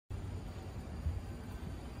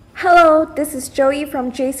Hello, this is Joey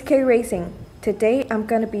from JSKracing. Today I'm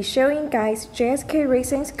gonna be showing guys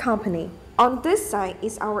JSKracing's company. On this side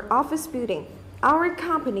is our office building. Our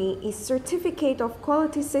company is Certificate of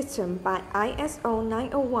Quality System by ISO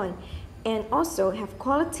 901 and also have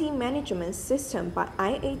Quality Management System by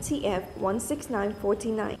IATF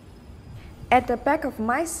 16949. At the back of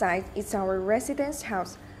my side is our residence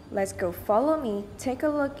house. Let's go follow me, take a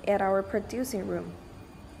look at our producing room.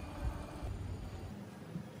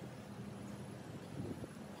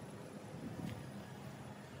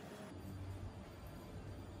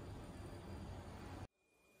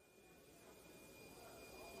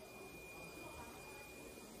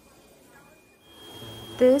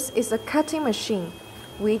 This is a cutting machine,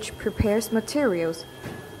 which prepares materials,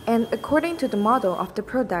 and according to the model of the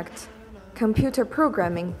product, computer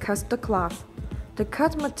programming cuts the cloth. The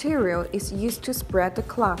cut material is used to spread the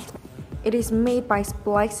cloth. It is made by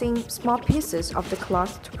splicing small pieces of the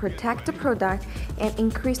cloth to protect the product and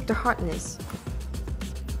increase the hardness.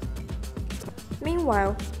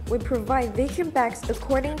 Meanwhile, we provide vacuum bags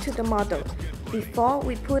according to the model before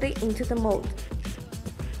we put it into the mold.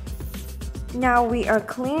 Now we are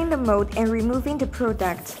cleaning the mold and removing the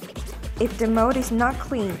product. If the mold is not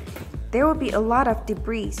clean, there will be a lot of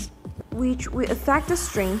debris, which will affect the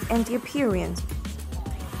strength and the appearance.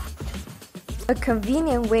 A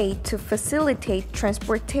convenient way to facilitate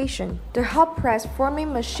transportation, the hot press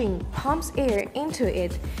forming machine pumps air into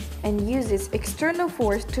it and uses external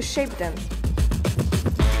force to shape them.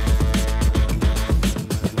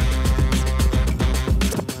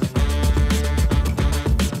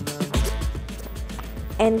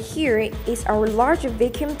 And here is our large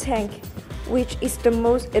vacuum tank, which is the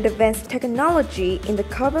most advanced technology in the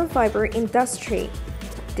carbon fiber industry.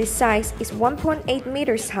 This size is 1.8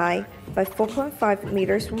 meters high by 4.5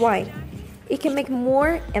 meters wide. It can make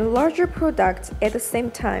more and larger products at the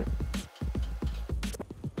same time.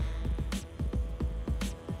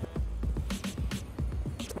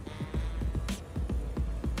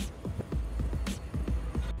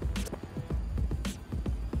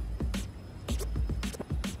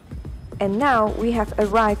 And now we have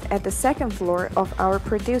arrived at the second floor of our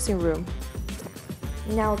producing room.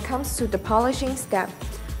 Now comes to the polishing step.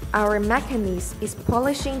 Our mechanist is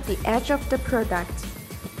polishing the edge of the product,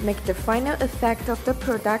 make the final effect of the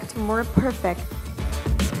product more perfect.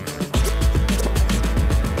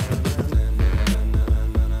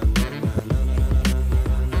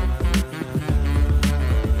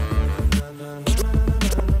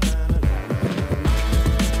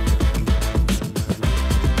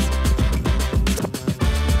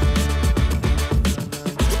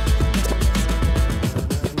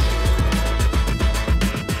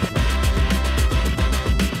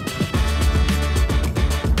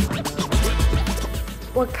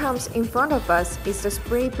 What comes in front of us is the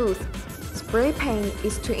spray booth. Spray paint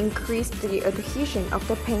is to increase the adhesion of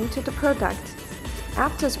the paint to the product.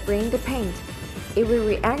 After spraying the paint, it will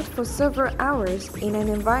react for several hours in an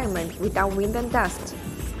environment without wind and dust,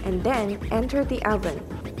 and then enter the oven.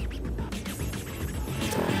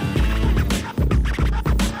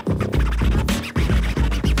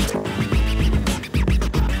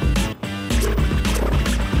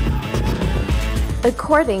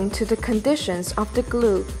 According to the conditions of the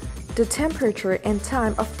glue, the temperature and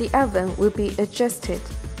time of the oven will be adjusted.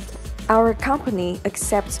 Our company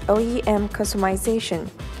accepts OEM customization,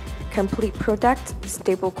 complete product,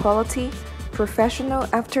 stable quality, professional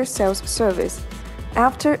after-sales service,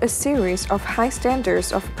 after a series of high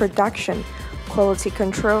standards of production, quality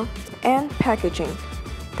control, and packaging.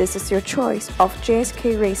 This is your choice of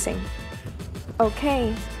JSKracing.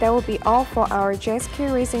 Okay, that will be all for our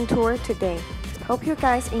JSKracing tour today. Hope you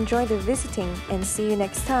guys enjoy the visiting and see you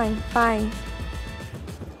next time. Bye!